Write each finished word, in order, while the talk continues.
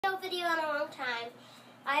No video in a long time.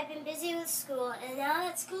 I've been busy with school, and now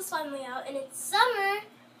that school's finally out and it's summer,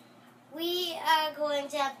 we are going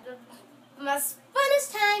to have the most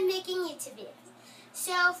funnest time making YouTube videos.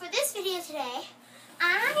 So for this video today,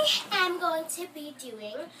 I am going to be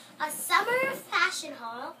doing a summer fashion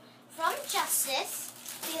haul from Justice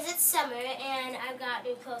because it's summer and I've got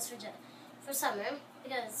new clothes for summer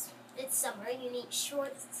because it's summer. You need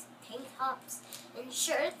shorts, tank tops, and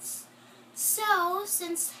shirts. So,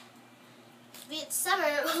 since it's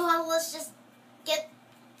summer, well, let's just get,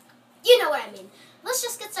 you know what I mean. Let's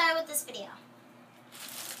just get started with this video.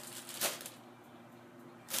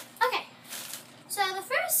 Okay, so the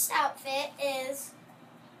first outfit is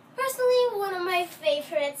personally one of my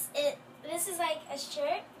favorites. This is like a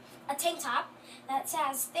shirt, a tank top, that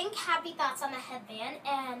says "Think Happy Thoughts" on the headband,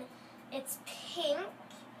 and it's pink,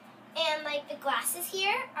 and like the glasses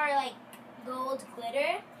here are like gold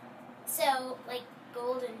glitter. So, like,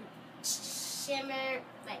 gold and shimmer,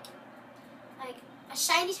 like a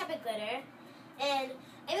shiny type of glitter. And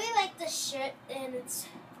I really like this shirt, and it's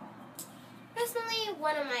personally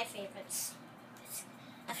one of my favorites. It's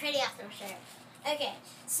a pretty awesome shirt. Okay,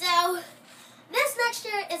 so this next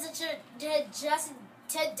shirt is a shirt just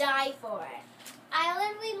to die for. I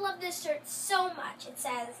literally love this shirt so much. It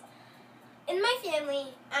says, "In my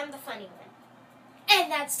family, I'm the funny one."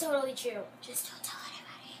 And that's totally true. Just don't tell anybody.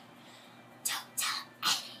 Don't tell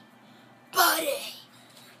anybody.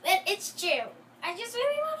 But it's true. I just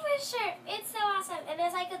really love this shirt. It's so awesome. And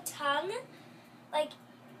there's like a tongue. Like,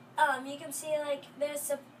 you can see like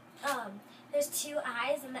there's two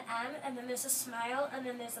eyes and the M, and then there's a smile, and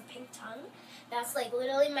then there's a pink tongue. That's like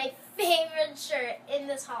literally my favorite shirt in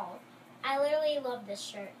this haul. I literally love this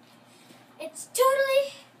shirt. It's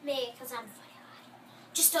totally me because I'm the funny one.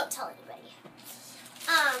 Just don't tell anybody.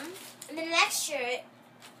 And the next shirt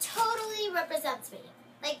totally represents me.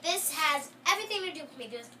 Like, this has everything to do with me.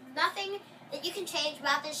 There's nothing that you can change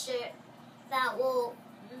about this shirt that will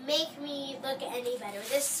make me look any better.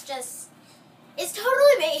 This just is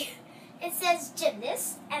totally me. It says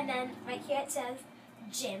gymnast, and then right here it says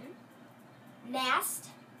gym,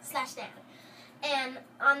 nast/noun. And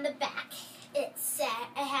on the back it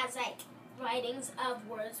has like writings of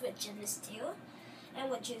words with gymnast do, and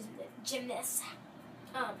what gymnasts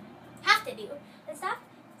have to do and stuff.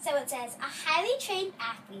 So it says a highly trained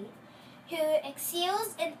athlete who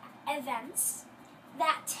excels in events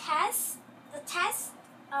that test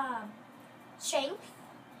strength,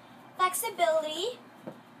 flexibility,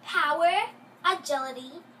 power,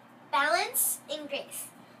 agility, balance, and grace.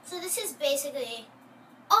 So this is basically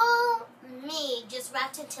all me just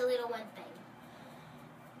wrapped into little one thing.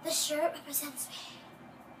 The shirt represents me.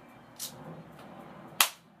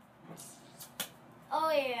 Oh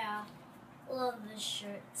yeah, love this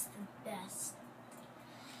shirt, it's the best.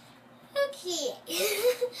 Okay,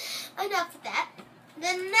 enough of that.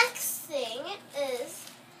 The next thing is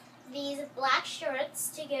these black shorts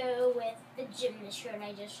to go with the gymnast shirt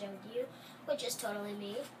I just showed you, which is totally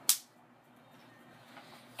me.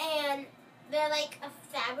 And they're like a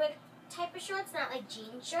fabric type of shorts, not like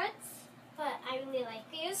jean shorts, but I really like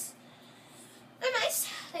these. They're nice,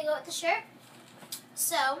 they go with the shirt.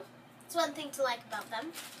 So, it's one thing to like about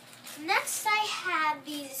them. Next I have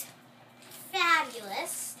these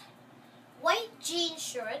fabulous white jean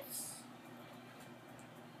shorts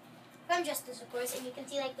from Justice, of course, and you can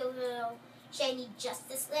see like the little shiny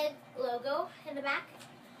Justice logo in the back.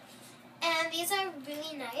 And these are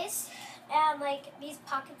really nice. And like these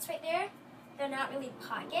pockets right there, they're not really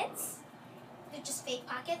pockets. They're just fake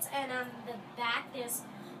pockets. And on the back there's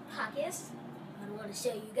pockets. I don't want to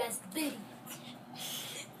show you guys the booty.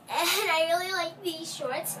 And I really like these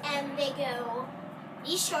shorts, and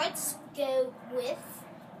these shorts go with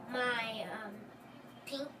my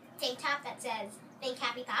pink tank top that says "Think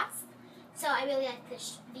Happy Thoughts." So I really like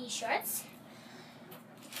these shorts.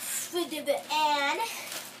 And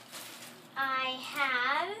I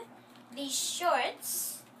have these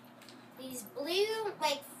shorts, these blue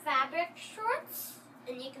like fabric shorts,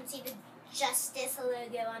 and you can see the Justice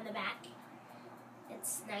logo on the back.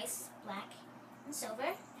 It's nice, black and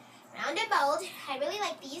silver. Round and bold. I really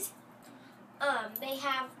like these. They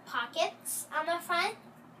have pockets on the front.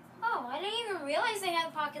 Oh, I didn't even realize they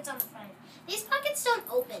have pockets on the front. These pockets don't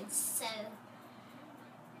open, so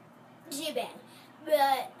too bad.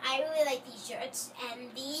 But I really like these shirts,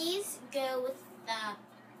 and these go with the.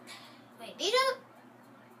 Wait, these don't.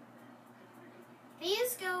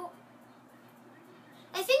 These go.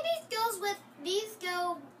 I think these go with the.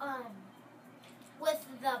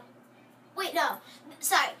 Wait, no.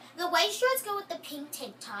 Sorry. The white shorts go with the pink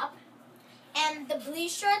tank top, and the blue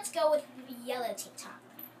shorts go with the yellow tank top.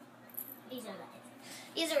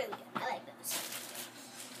 These are really good. I like those.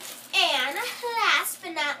 And last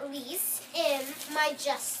but not least, in my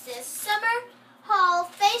Justice Summer Haul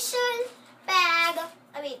Fashion Bag,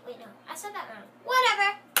 I said that wrong.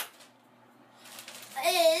 Whatever.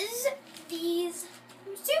 Is these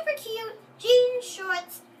super cute jean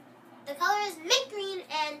shorts. The color is mint green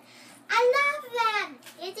and I love them.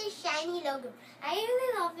 It's a shiny logo. I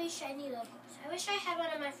really love these shiny logos. I wish I had one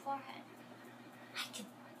on my forehead. I could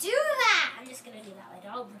do that. I'm just going to do that later.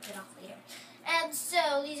 I'll rip it off later. And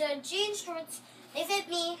so these are jean shorts. They fit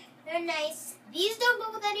me. They're nice. These don't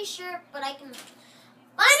go with any shirt, but I can find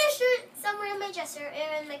a shirt somewhere in my dresser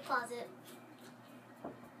or in my closet.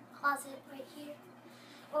 Closet right here.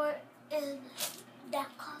 Or in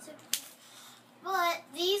that closet. But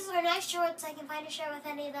these are nice shorts. I can find a shirt with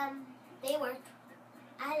any of them. They work.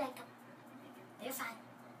 I like them. They're fine.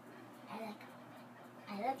 I like them.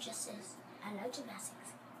 I love Justice. I love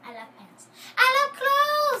gymnastics. I love pants. I love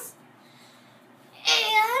clothes.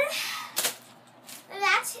 And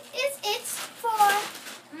that is it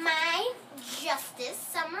for my Justice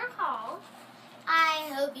Summer Haul.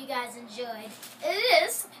 I hope you guys enjoyed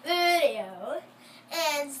this video.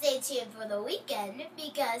 And stay tuned for the weekend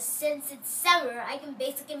because since it's summer, I can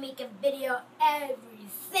basically make a video every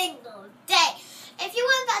single day. If you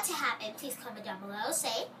want that to happen, please comment down below.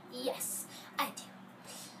 Say, yes, I do.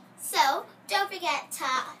 So, don't forget to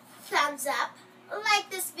thumbs up, like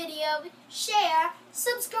this video, share,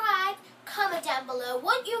 subscribe, comment down below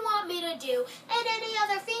what you want me to do and any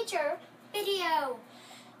other feature video.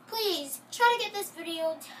 Please, try to get this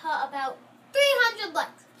video to about 300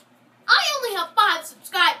 likes. I only have 5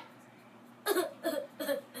 subscribers. But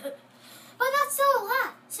that's still a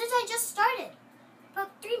lot since I just started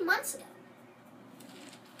about 3 months ago.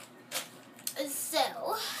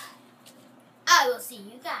 So, I will see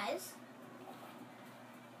you guys.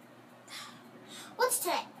 What's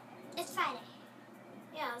today? It's Friday.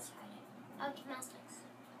 Yeah, it's Friday. Oh, gymnastics.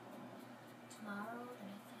 Tomorrow, the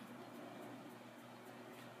next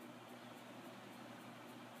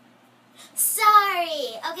day.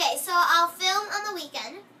 Sorry. Okay, so I'll film on the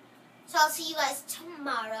weekend. So I'll see you guys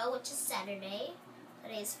tomorrow, which is Saturday.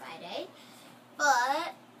 Today is Friday.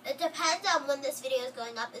 But it depends on when this video is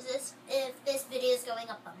going up. If this video is going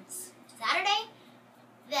up on Saturday,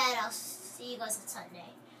 then I'll see you guys on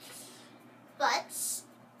Sunday. But,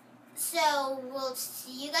 so we'll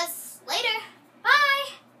see you guys later.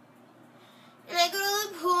 Bye!